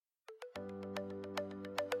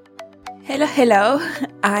Hello, hello.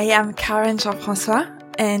 I am Karen Jean-François,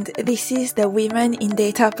 and this is the Women in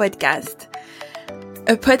Data podcast.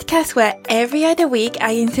 A podcast where every other week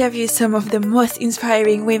I interview some of the most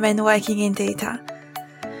inspiring women working in data.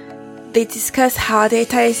 They discuss how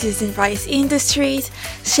data is used in various industries,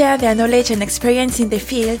 share their knowledge and experience in the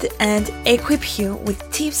field, and equip you with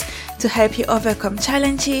tips to help you overcome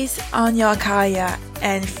challenges on your career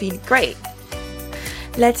and feel great.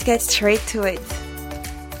 Let's get straight to it.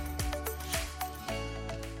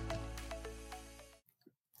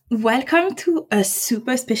 Welcome to a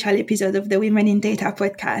super special episode of the Women in Data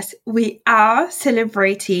podcast. We are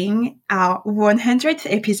celebrating our 100th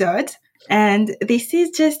episode, and this is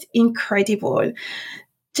just incredible.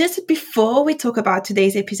 Just before we talk about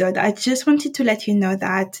today's episode, I just wanted to let you know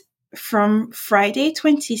that from Friday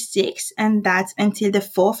 26th, and that's until the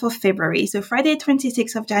 4th of February. So Friday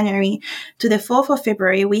 26th of January to the 4th of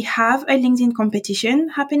February, we have a LinkedIn competition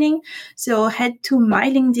happening. So head to my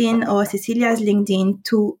LinkedIn or Cecilia's LinkedIn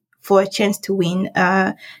for a chance to win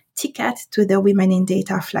a ticket to the Women in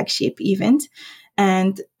Data flagship event.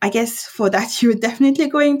 And I guess for that, you're definitely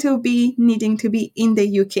going to be needing to be in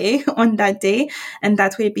the UK on that day. And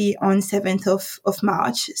that will be on 7th of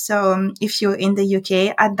March. So if you're in the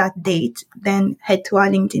UK at that date, then head to our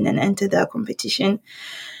LinkedIn and enter the competition.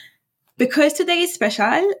 Because today is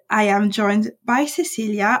special, I am joined by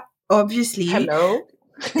Cecilia, obviously. Hello.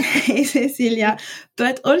 Hey, Cecilia.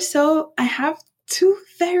 But also I have two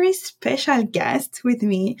very special guests with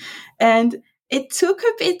me, and it took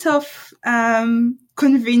a bit of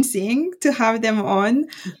convincing to have them on,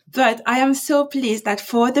 but I am so pleased that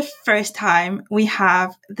for the first time we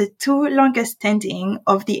have the two longest standing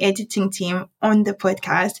of the editing team on the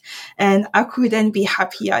podcast, and I couldn't be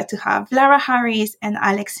happier to have Lara Harris and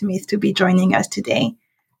Alex Smith to be joining us today.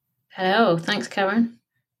 Hello, thanks Karen.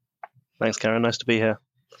 Thanks Karen, nice to be here.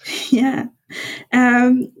 Yeah.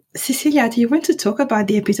 Cecilia, do you want to talk about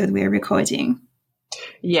the episode we're recording?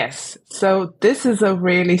 Yes. So this is a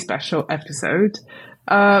really special episode.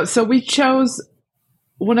 So we chose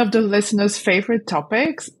one of the listeners' favorite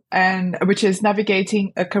topics, and which is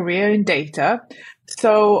navigating a career in data.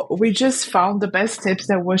 So we just found the best tips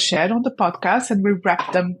that were shared on the podcast, and we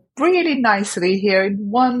wrapped them really nicely here in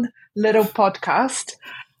one little podcast.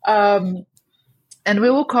 And we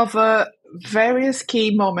will cover various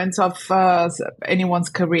key moments of anyone's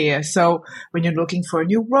career. So when you're looking for a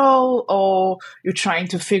new role, or you're trying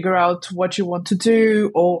to figure out what you want to do,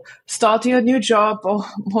 or starting a new job, or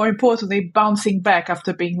more importantly, bouncing back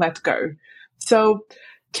after being let go. So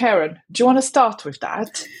Karen, do you want to start with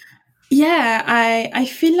that? Yeah, I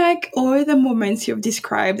feel like all the moments you've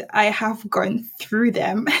described, I have gone through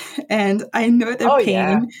them and I know the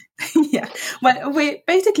pain. Yeah. Yeah. Well, we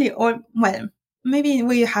basically maybe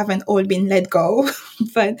we haven't all been let go,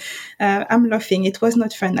 but I'm laughing. It was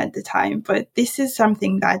not fun at the time, but this is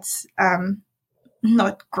something that's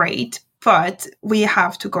not great, but we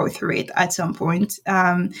have to go through it at some point.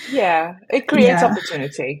 It creates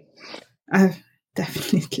opportunity.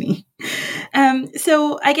 Definitely.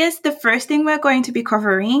 So I guess the first thing we're going to be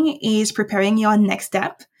covering is preparing your next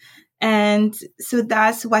step. And so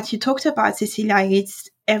that's what you talked about, Cecilia. It's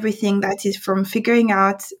everything that is from figuring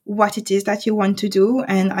out what it is that you want to do.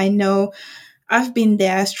 And I know I've been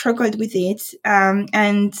there, struggled with it.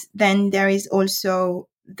 And then there is also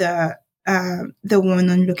the one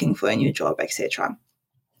on looking for a new job, etc.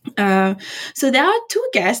 So there are two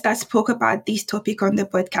guests that spoke about this topic on the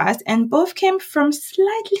podcast, and both came from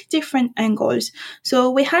slightly different angles. So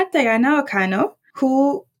we had Diana Ocano,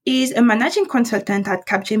 who is a managing consultant at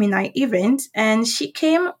Capgemini Events, and she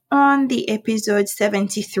came on the episode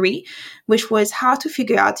 73, which was how to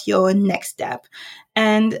figure out your next step.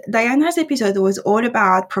 And Diana's episode was all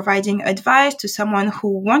about providing advice to someone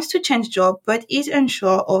who wants to change job but is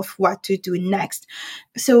unsure of what to do next.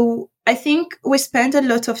 So I think we spend a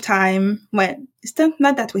lot of time, it's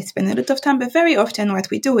not that we spend a lot of time, but very often what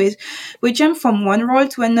we do is we jump from one role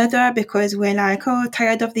to another because we're like,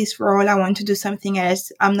 tired of this role. I want to do something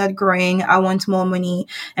else. I'm not growing. I want more money.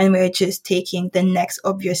 And we're just taking the next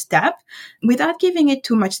obvious step without giving it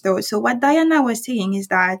too much thought. So what Diana was saying is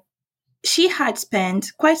that she had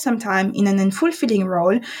spent quite some time in an unfulfilling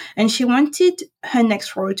role, and she wanted her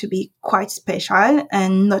next role to be quite special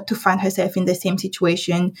and not to find herself in the same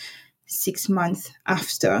situation 6 months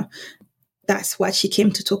after. That's what she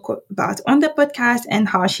came to talk about on the podcast and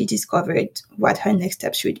how she discovered what her next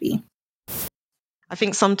step should be. I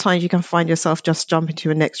think sometimes you can find yourself just jumping to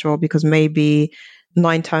your next role because maybe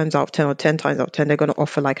 9 times out of 10 or 10 times out of 10, they're going to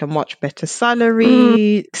offer like a much better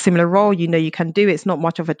salary, similar role. You can do it. It's not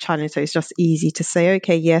much of a challenge. So it's just easy to say,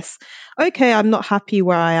 okay, yes, okay, I'm not happy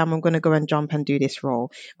where I am. I'm going to go and jump and do this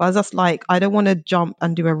role. But I was just like, I don't want to jump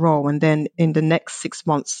and do a role and then in the next 6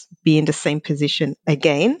 months be in the same position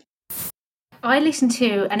again. I listened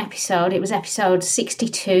to an episode, it was episode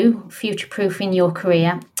 62, Future Proofing Your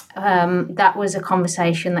Career. That was a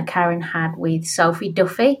conversation that Karen had with Sophie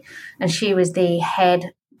Duffy, and she was the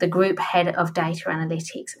group head of data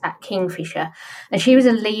analytics at Kingfisher. And she was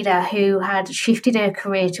a leader who had shifted her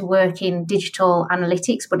career to work in digital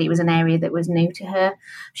analytics, but it was an area that was new to her.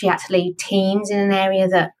 She had to lead teams in an area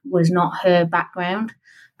that was not her background.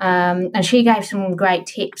 And she gave some great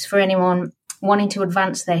tips for anyone wanting to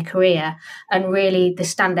advance their career. And really the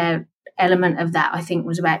standout element of that, I think,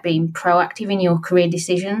 was about being proactive in your career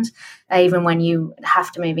decisions, even when you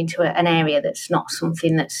have to move into an area that's not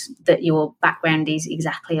something that your background is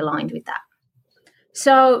exactly aligned with that.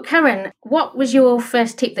 So, Karen, what was your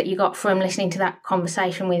first tip that you got from listening to that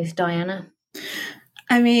conversation with Diana?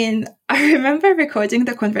 I mean, I remember recording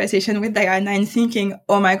the conversation with Diana and thinking,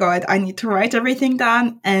 oh my God, I need to write everything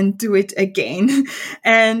down and do it again.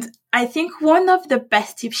 And I think one of the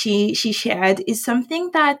best tips she shared is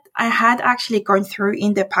something that I had actually gone through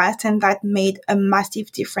in the past and that made a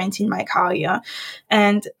massive difference in my career.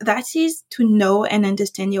 And that is to know and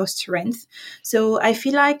understand your strengths. So I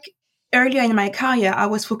feel like earlier in my career, I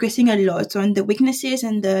was focusing a lot on the weaknesses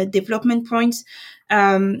and the development points.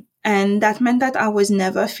 And that meant that I was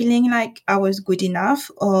never feeling like I was good enough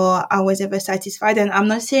or I was ever satisfied. And I'm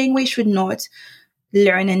not saying we should not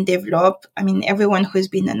learn and develop. I mean, everyone who's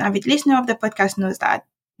been an avid listener of the podcast knows that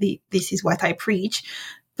this is what I preach.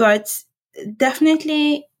 But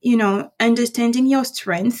definitely, understanding your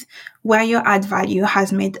strengths, where you add value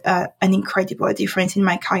has made an incredible difference in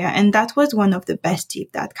my career. And that was one of the best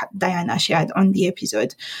tips that Diana shared on the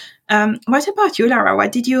episode. What about you, Lara?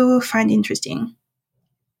 What did you find interesting?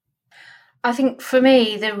 I think for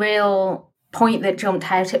me, the real point that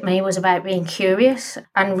jumped out at me was about being curious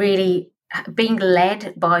and really being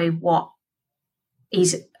led by what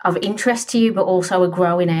is of interest to you, but also a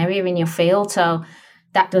growing area in your field. So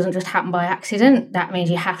that doesn't just happen by accident. That means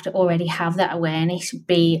you have to already have that awareness,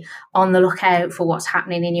 be on the lookout for what's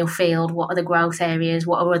happening in your field. What are the growth areas?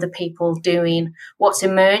 What are other people doing? What's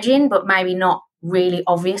emerging, but maybe not really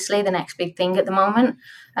obviously the next big thing at the moment.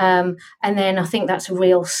 And then I think that's a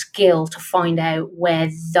real skill to find out where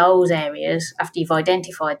those areas, after you've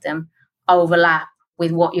identified them, overlap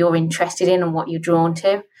with what you're interested in and what you're drawn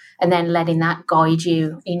to, and then letting that guide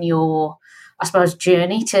you in your, I suppose,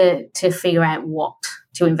 journey to figure out what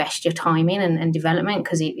to invest your time in and development,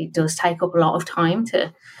 because it does take up a lot of time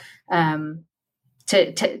to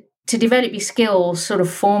develop your skills sort of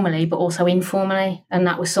formally, but also informally. And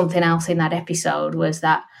that was something else in that episode, was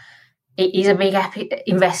that it is a big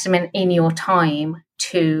investment in your time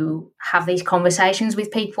to have these conversations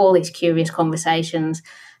with people, these curious conversations,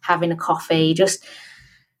 having a coffee, just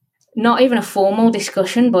not even a formal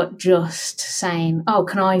discussion, but just saying, oh,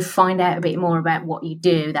 can I find out a bit more about what you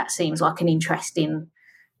do? That seems like an interesting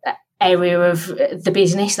area of the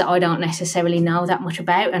business that I don't necessarily know that much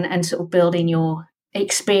about, and sort of building your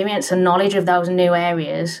experience and knowledge of those new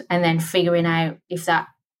areas, and then figuring out if that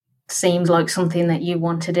seems like something that you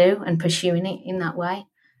want to do and pursuing it in that way.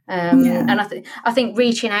 And I think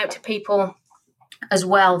reaching out to people as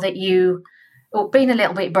well, that being a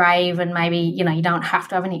little bit brave, and maybe, you don't have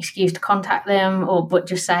to have an excuse to contact them, but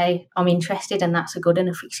just say, I'm interested, and that's a good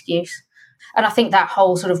enough excuse. And I think that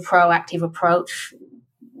whole sort of proactive approach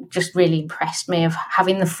just really impressed me, of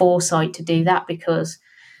having the foresight to do that, because,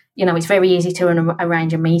 it's very easy to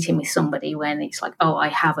arrange a meeting with somebody when it's like, oh, I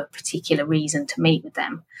have a particular reason to meet with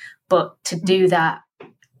them. But to do that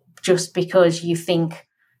just because you think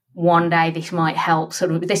one day this might help,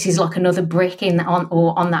 sort of, this is like another brick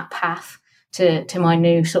on that path to my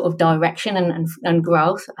new sort of direction and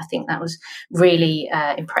growth. I think that was really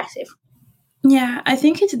impressive. Yeah, I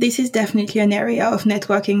think this is definitely an area of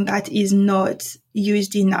networking that is not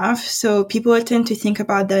used enough. So people tend to think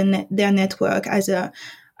about their network as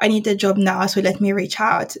I need a job now, so let me reach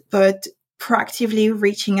out. But proactively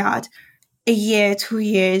reaching out a year, 2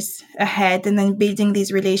 years ahead, and then building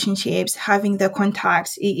these relationships, having the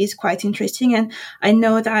contacts is quite interesting. And I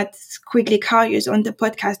know that Quigley Careers on their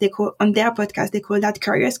podcast, they call that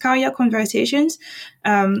Careers Career Conversations,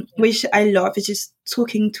 which I love. It's just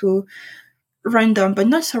talking to random, but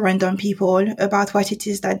not so random people about what it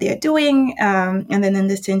is that they're doing, and then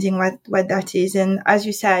understanding what that is. And as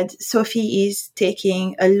you said, Sophie is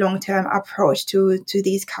taking a long-term approach to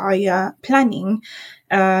this career planning.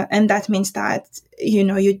 And that means that,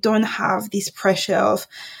 you don't have this pressure of,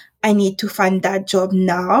 I need to find that job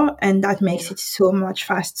now. And that makes it so much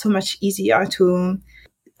so much easier to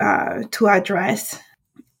address.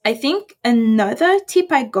 I think another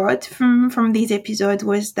tip I got from this episode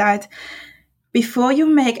was that before you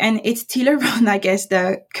make, and it's still around, I guess,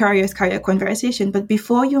 the career conversation, but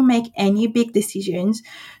before you make any big decisions,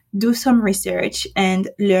 do some research and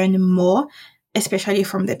learn more, especially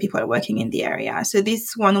from the people working in the area. So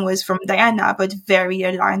this one was from Diana, but very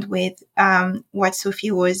aligned with what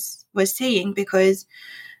Sophie was saying, because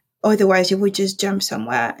otherwise you would just jump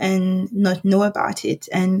somewhere and not know about it.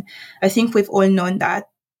 And I think we've all known that.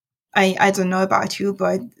 I don't know about you,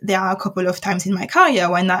 but there are a couple of times in my career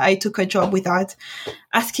when I took a job without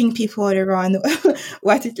asking people around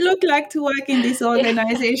what it looked like to work in this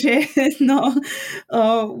organization,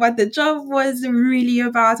 what the job was really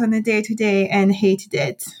about on a day-to-day, and hated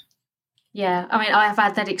it. Yeah, I mean, I have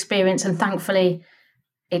had that experience, and thankfully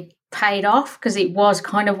it paid off, because it was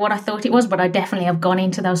kind of what I thought it was, but I definitely have gone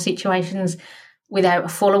into those situations without a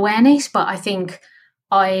full awareness. But I think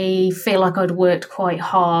I feel like I'd worked quite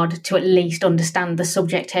hard to at least understand the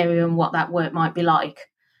subject area and what that work might be like.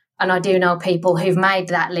 And I do know people who've made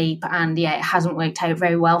that leap and, it hasn't worked out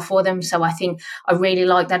very well for them. So I think I really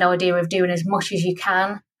like that idea of doing as much as you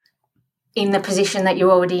can in the position that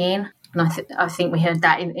you're already in. And I think we heard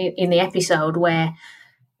that in the episode, where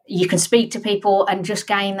you can speak to people and just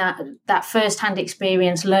gain that first-hand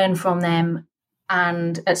experience, learn from them.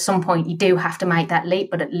 And at some point you do have to make that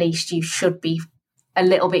leap, but at least you should be a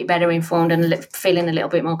little bit better informed and feeling a little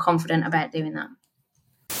bit more confident about doing that.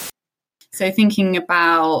 So thinking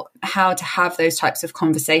about how to have those types of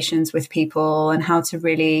conversations with people and how to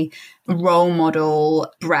really role model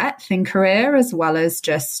breadth in career as well as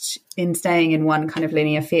just in staying in one kind of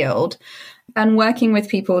linear field, and working with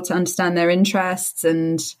people to understand their interests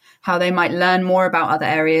and how they might learn more about other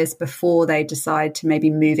areas before they decide to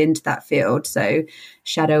maybe move into that field. So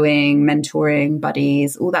shadowing, mentoring,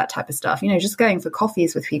 buddies, all that type of stuff, just going for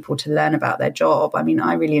coffees with people to learn about their job. I mean,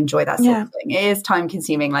 I really enjoy that sort of thing. It is time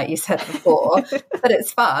consuming, like you said before, but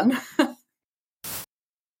it's fun.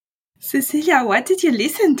 Cecilia, what did you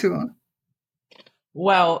listen to?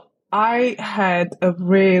 Well, I had a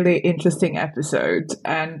really interesting episode,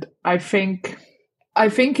 and I think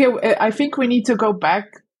we need to go back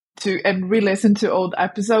to and re-listen to old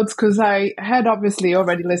episodes, because I had obviously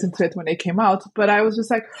already listened to it when it came out, but I was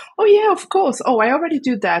just like, oh yeah, of course. Oh, I already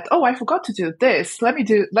do that. Oh, I forgot to do this. Let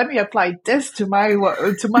me apply this to my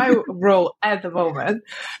role at the moment.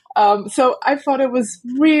 So I thought it was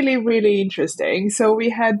really, really interesting. So we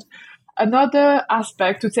had another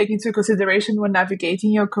aspect to take into consideration when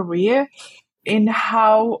navigating your career in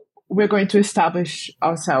how we're going to establish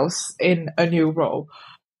ourselves in a new role,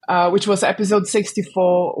 which was episode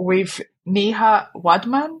 64 with Neha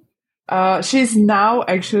Wadman. She's now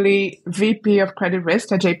actually VP of Credit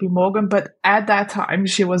Risk at JP Morgan, but at that time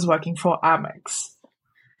she was working for Amex.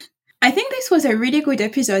 I think this was a really good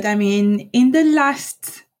episode. I mean, in the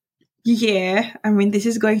last year, this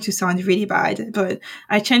is going to sound really bad, but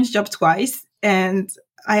I changed job twice, and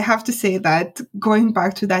I have to say that going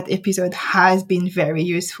back to that episode has been very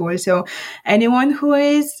useful. So anyone who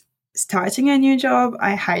is starting a new job,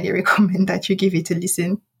 I highly recommend that you give it a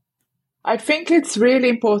listen. I think it's really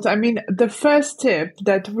important. The first tip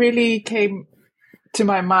that really came to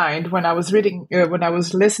my mind when I was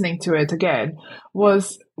listening to it again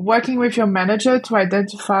was working with your manager to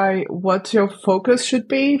identify what your focus should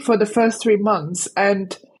be for the first 3 months.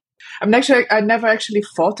 And I never actually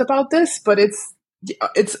thought about this, but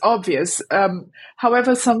it's obvious.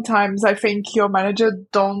 However, sometimes I think your manager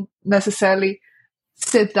don't necessarily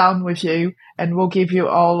sit down with you and will give you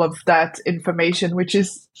all of that information, which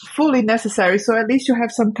is fully necessary. So at least you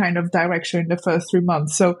have some kind of direction in the first 3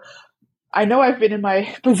 months. So I know I've been in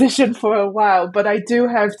my position for a while, but I do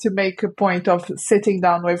have to make a point of sitting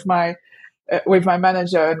down with my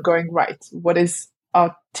manager and going, right, what is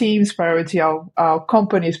our team's priority, our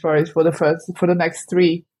company's priority for the next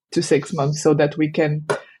 3 to 6 months, so that we can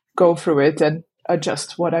go through it and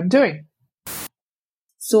adjust what I'm doing.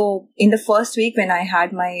 So in the first week when I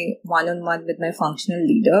had my one-on-one with my functional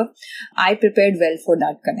leader, I prepared well for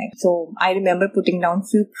that connect. So I remember putting down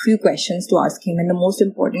few questions to ask him. And the most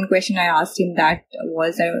important question I asked him that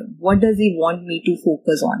was, what does he want me to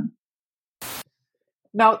focus on?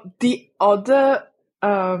 Now, the other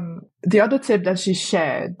tip that she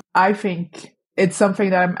shared, I think it's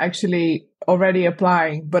something that I'm actually already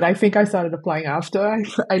applying, but I think I started applying after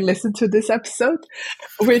I listened to this episode,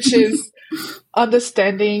 which is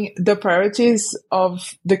understanding the priorities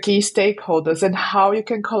of the key stakeholders and how you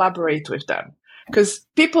can collaborate with them. Because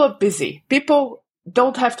people are busy. People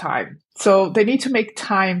don't have time. So they need to make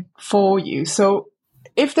time for you. So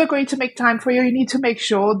if they're going to make time for you, you need to make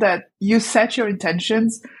sure that you set your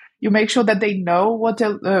intentions. You make sure that they know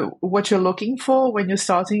what you're looking for when you're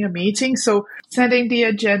starting a meeting. So setting the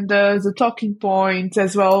agendas, the talking points,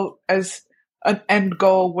 as well as an end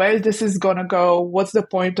goal, where this is going to go, what's the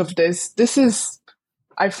point of this. This is,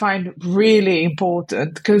 I find, really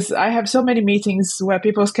important because I have so many meetings where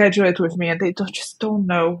people schedule it with me and they just don't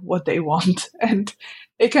know what they want. And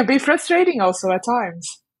it can be frustrating also at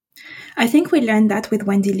times. I think we learned that with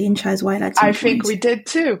Wendy Lynch as well at some I point. think we did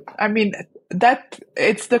too. I mean, that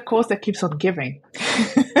it's the course that keeps on giving.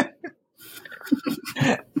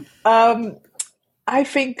 I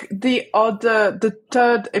think the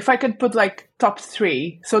third, if I could put like top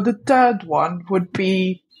three, so the third one would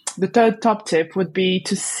be, the third top tip would be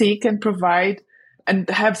to seek and provide and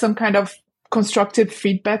have some kind of constructive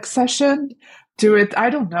feedback session. Do it, I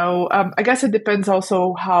don't know. I guess it depends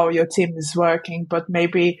also how your team is working, but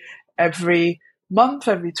maybe every month,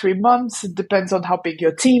 every 3 months. It depends on how big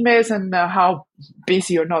your team is and how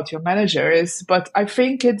busy or not your manager is. But I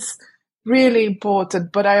think it's really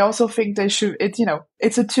important. But I also think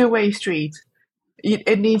it's a two-way street.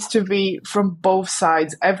 It needs to be from both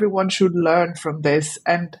sides. Everyone should learn from this.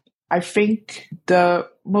 And I think the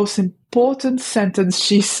most important sentence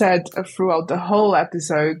she said throughout the whole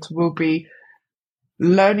episode will be,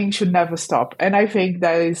 learning should never stop. And I think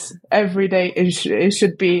that is every day. It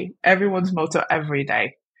should be everyone's motto every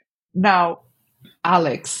day. Now,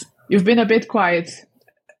 Alex, you've been a bit quiet,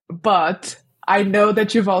 but I know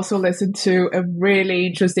that you've also listened to a really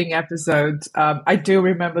interesting episode. I do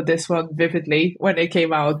remember this one vividly when it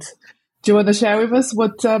came out. Do you want to share with us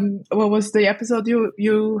what was the episode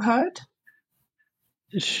you heard?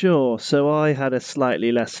 Sure. So I had a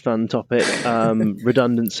slightly less fun topic,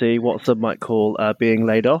 redundancy, what some might call being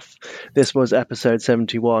laid off. This was episode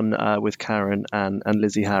 71 with Karen and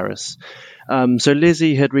Lizzie Harris. So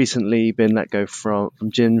Lizzie had recently been let go from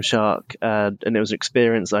Gymshark, and it was an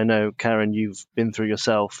experience I know, Karen, you've been through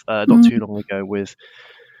yourself not too long ago with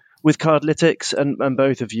Cardlytics, and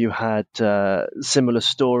both of you had similar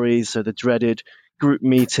stories. So the dreaded group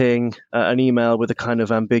meeting, an email with a kind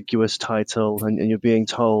of ambiguous title, and you're being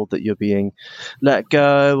told that you're being let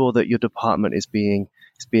go or that your department is being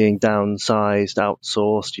downsized,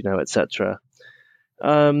 outsourced, etc.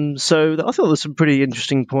 So I thought there were some pretty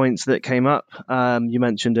interesting points that came up. You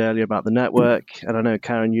mentioned earlier about the network, and I know,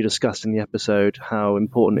 Karen, you discussed in the episode how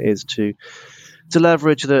important it is to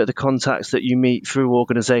leverage the contacts that you meet through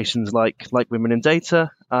organizations like Women in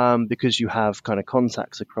Data, because you have kind of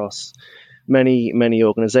contacts across many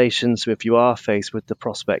organizations. So if you are faced with the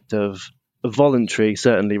prospect of voluntary,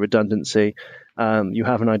 certainly redundancy, you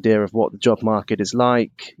have an idea of what the job market is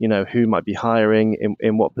like, who might be hiring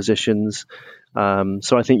in what positions.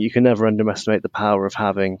 So I think you can never underestimate the power of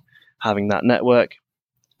having that network.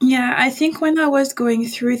 Yeah, I think when I was going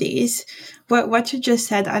through this, what you just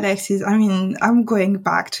said, Alex, is, I'm going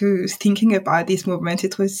back to thinking about this moment.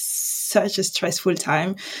 It was such a stressful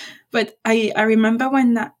time. But I remember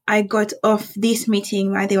when I got off this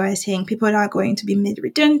meeting where they were saying people are going to be made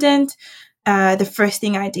redundant, the first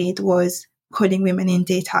thing I did was calling Women in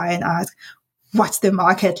Data and ask, what's the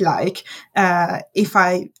market like? If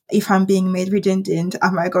I'm being made redundant,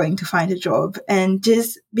 am I going to find a job? And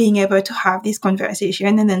just being able to have this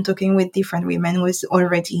conversation and then talking with different women was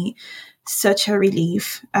already such a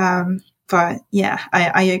relief. But yeah,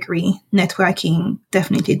 I agree. Networking,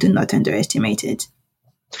 definitely do not underestimate it.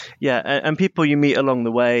 Yeah, and people you meet along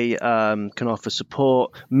the way can offer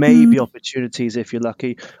support, maybe opportunities if you're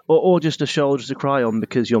lucky, or just a shoulder to cry on,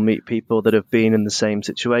 because you'll meet people that have been in the same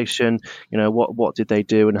situation. What did they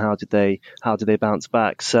do and how did they bounce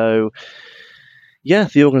back? So yeah,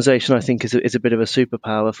 the organization, I think, is a bit of a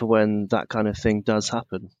superpower for when that kind of thing does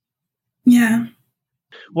happen. Yeah.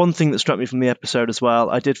 One thing that struck me from the episode as well,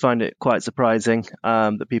 I did find it quite surprising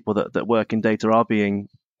that people that work in data are being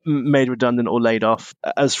made redundant or laid off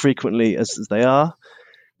as frequently as they are.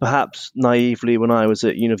 Perhaps naively, when I was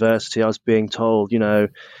at university, I was being told,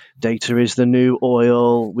 data is the new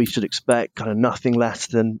oil. We should expect kind of nothing less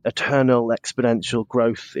than eternal exponential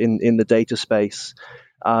growth in the data space.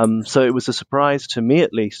 So it was a surprise to me,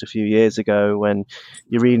 at least a few years ago, when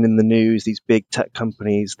you're reading in the news these big tech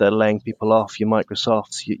companies that are laying people off, your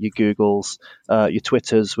Microsofts, your Googles, your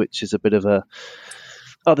Twitters, which is a bit of a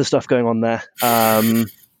other stuff going on there.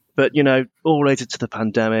 But, all related to the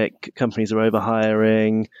pandemic, companies are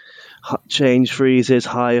overhiring, change freezes,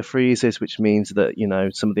 hire freezes, which means that,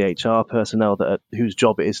 some of the HR personnel whose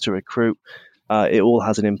job it is to recruit, it all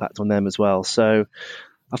has an impact on them as well. So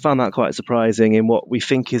I found that quite surprising in what we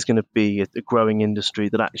think is going to be a growing industry,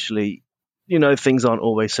 that actually, things aren't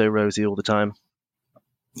always so rosy all the time.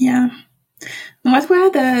 Yeah. What were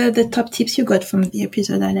the top tips you got from the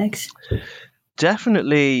episode, Alex?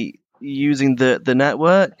 Definitely using the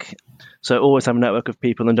network. So always have a network of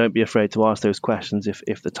people, and don't be afraid to ask those questions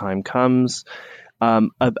if the time comes.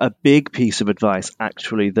 A big piece of advice,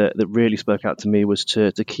 actually, that really spoke out to me was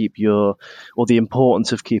to keep the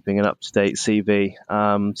importance of keeping an up-to-date CV.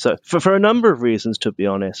 So for a number of reasons, to be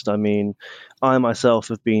honest. I mean, I myself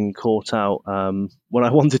have been caught out when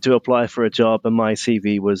I wanted to apply for a job and my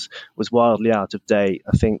CV was wildly out of date.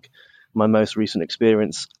 I think my most recent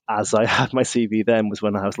experience as I had my CV then was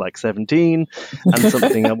when I was like 17, and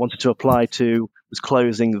something I wanted to apply to was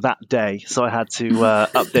closing that day, so I had to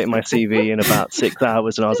update my CV in about 6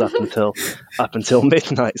 hours, and I was up until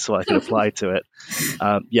midnight so I could apply to it.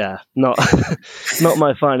 Not not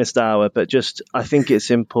my finest hour, but just I think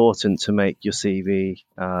it's important to make your CV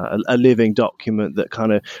a living document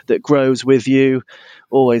that grows with you.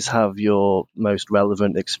 Always have your most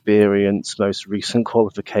relevant experience, most recent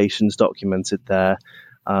qualifications documented there.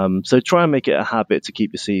 So try and make it a habit to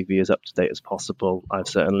keep your CV as up to date as possible. I've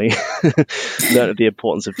certainly learned the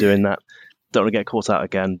importance of doing that. Don't want to get caught out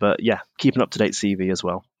again, but keep an up to date CV as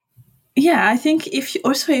well. Yeah, I think if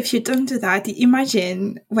you don't do that,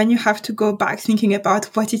 imagine when you have to go back thinking about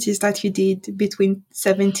what it is that you did between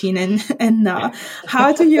 17 and now.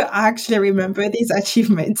 How do you actually remember these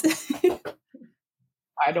achievements?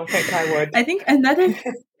 I don't think I would. I think another...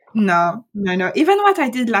 No. Even what I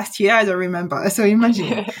did last year, I don't remember. So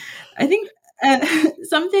imagine. I think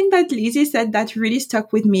something that Lizzie said that really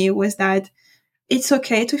stuck with me was that it's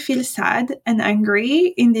okay to feel sad and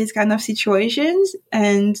angry in these kind of situations.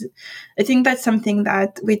 And I think that's something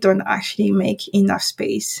that we don't actually make enough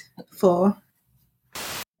space for.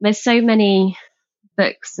 There's so many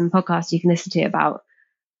books and podcasts you can listen to about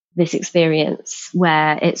this experience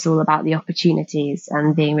where it's all about the opportunities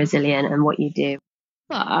and being resilient and what you do.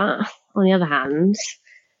 But on the other hand,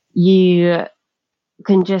 you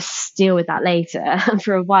can just deal with that later. And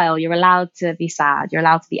for a while, you're allowed to be sad. You're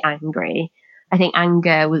allowed to be angry. I think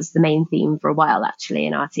anger was the main theme for a while, actually,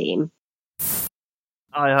 in our team.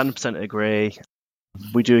 I 100% agree.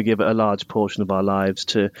 We do give a large portion of our lives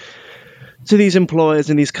to these employers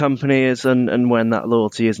and these companies, and when that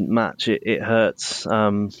loyalty isn't matched, it hurts.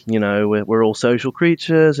 We're all social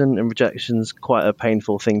creatures, and rejection's quite a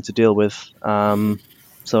painful thing to deal with.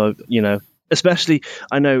 So, especially,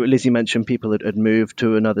 I know Lizzie mentioned people had moved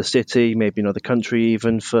to another city, maybe another country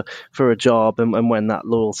even for a job, and when that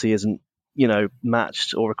loyalty isn't,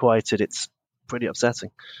 matched or requited, it's pretty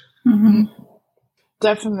upsetting. Mm-hmm.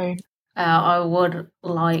 Definitely. I would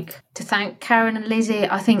like to thank Karen and Lizzie,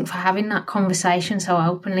 I think, for having that conversation so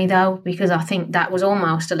openly, though, because I think that was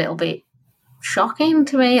almost a little bit shocking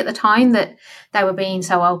to me at the time, that they were being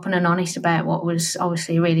so open and honest about what was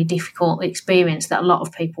obviously a really difficult experience that a lot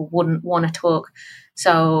of people wouldn't want to talk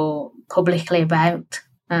so publicly about.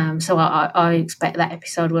 So I expect that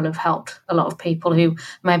episode will have helped a lot of people who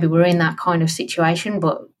maybe were in that kind of situation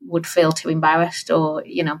but would feel too embarrassed or,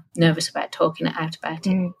 nervous about talking out about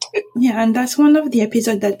it. Yeah, and that's one of the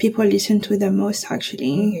episodes that people listen to the most,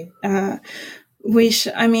 actually. Which,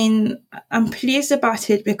 I mean, I'm pleased about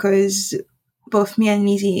it because both me and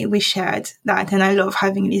Lizzie, we shared that, and I love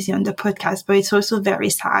having Lizzie on the podcast, but it's also very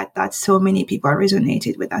sad that so many people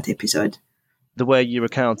resonated with that episode. The way you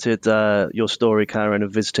recounted your story, Karen,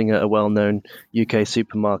 of visiting a well-known UK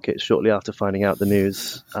supermarket shortly after finding out the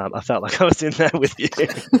news, I felt like I was in there with you.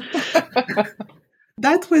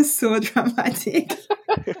 That was so dramatic.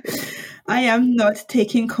 I am not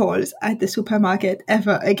taking calls at the supermarket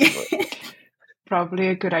ever again. Probably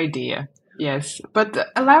a good idea. Yes. But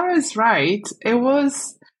Lara is right.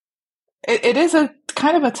 It is a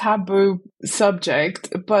kind of a taboo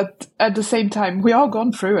subject, but at the same time, we all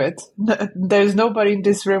gone through it. There's nobody in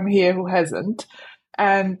this room here who hasn't.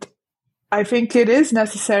 And I think it is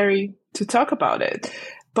necessary to talk about it.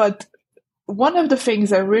 But one of the things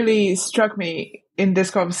that really struck me in this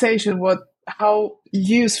conversation was how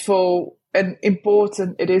useful and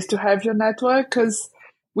important it is to have your network, because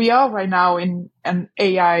we are right now in an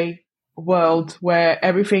AI world where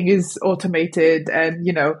everything is automated, and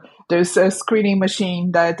there's a screening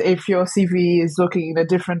machine that if your CV is looking in a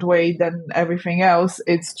different way than everything else,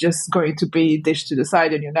 it's just going to be dished to the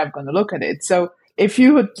side and you're never going to look at it. So if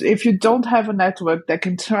you don't have a network that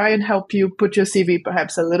can try and help you put your CV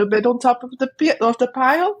perhaps a little bit on top of the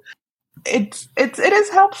pile, it is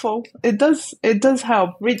helpful. It does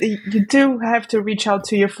help. Really, you do have to reach out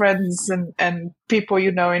to your friends and people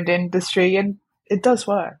you know in the industry, and it does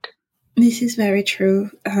work. This is very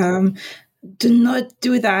true. Do not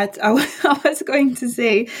do that. I was going to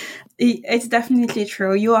say, it's definitely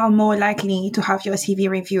true. You are more likely to have your CV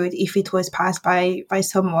reviewed if it was passed by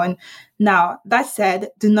someone. Now, that said,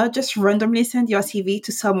 do not just randomly send your CV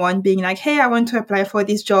to someone being like, hey, I want to apply for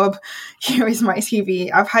this job. Here is my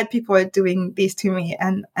CV. I've had people doing this to me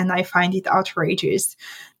and I find it outrageous.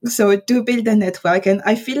 So do build a network. And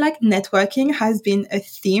I feel like networking has been a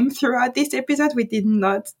theme throughout this episode. We did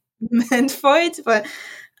not meant for it, but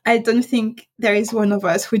I don't think there is one of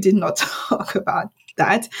us who did not talk about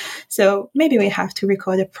that. So maybe we have to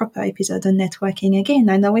record a proper episode on networking again.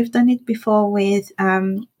 I know we've done it before with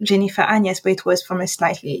Jennifer Agnes, but it was from a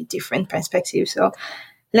slightly different perspective. So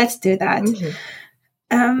let's do that.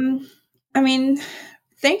 Mm-hmm. I mean,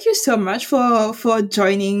 thank you so much for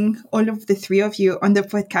joining all of the three of you on the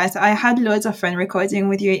podcast. I had loads of fun recording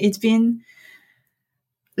with you. It's been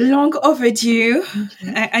long overdue.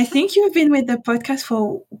 Mm-hmm. I think you've been with the podcast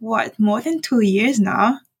for more than 2 years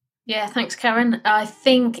now? Yeah, thanks, Karen. I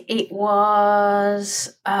think it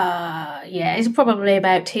was, it's probably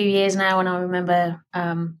about 2 years now, and I remember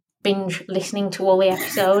binge listening to all the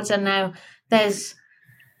episodes, and now there's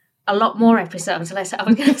a lot more episodes. I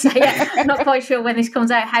was going to say, I'm not quite sure when this comes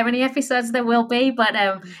out how many episodes there will be, but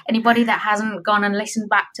anybody that hasn't gone and listened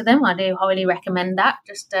back to them, I do highly recommend that.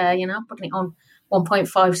 Just putting it on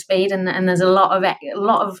 1.5 speed, and there's a lot of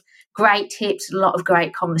great tips, a lot of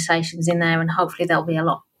great conversations in there, and hopefully there'll be a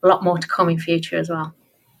lot more to come in future as well.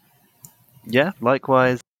 Yeah,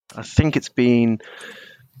 likewise. I think it's been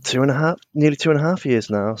nearly 2.5 years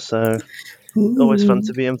now, so always fun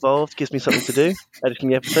to be involved. Gives me something to do, editing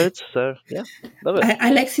the episodes. So yeah, love it.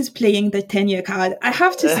 Alex is playing the 10-year card. I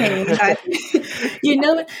have to say that,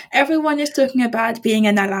 everyone is talking about being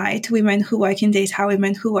an ally to women who work in data,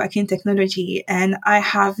 women who work in technology, and I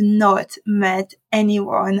have not met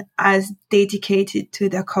anyone as dedicated to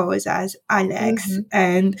the cause as Alex. Mm-hmm.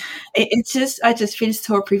 And I just feel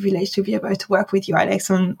so privileged to be able to work with you,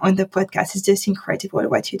 Alex, on the podcast. It's just incredible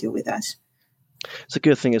what you do with us. It's a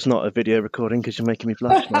good thing it's not a video recording because you're making me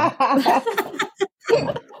blush now.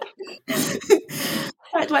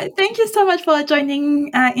 Right, well, thank you so much for joining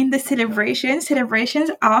in the celebration. Celebrations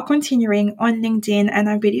are continuing on LinkedIn and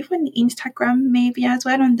I believe on Instagram maybe as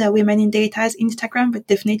well, on the Women in Data's Instagram, but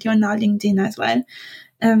definitely on our LinkedIn as well.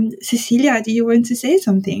 Cecilia, do you want to say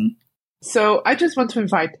something? So I just want to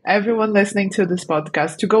invite everyone listening to this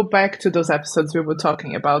podcast to go back to those episodes we were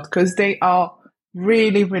talking about because they are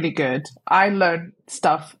really, really good. I learned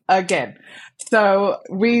stuff again. So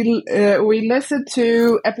we listened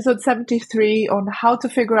to episode 73 on how to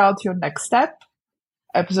figure out your next step,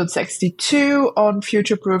 episode 62 on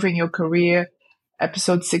future-proofing your career,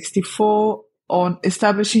 episode 64 on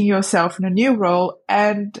establishing yourself in a new role,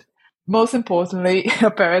 and most importantly,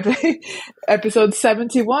 apparently, episode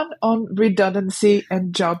 71 on redundancy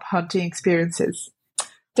and job hunting experiences.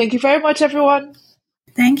 Thank you very much, everyone.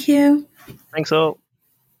 Thank you. Thanks all.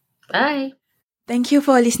 Bye. Thank you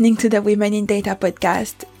for listening to the Women in Data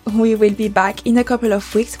podcast. We will be back in a couple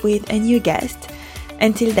of weeks with a new guest.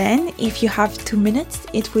 Until then, if you have 2 minutes,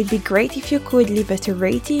 it would be great if you could leave us a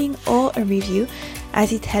rating or a review,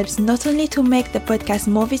 as it helps not only to make the podcast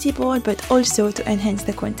more visible, but also to enhance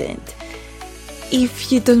the content.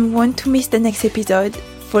 If you don't want to miss the next episode,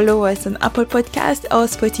 follow us on Apple Podcasts or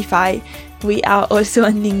Spotify. We are also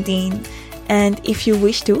on LinkedIn. And if you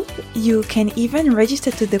wish to, you can even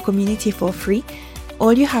register to the community for free.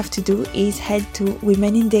 All you have to do is head to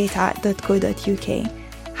womenindata.co.uk.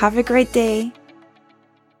 Have a great day.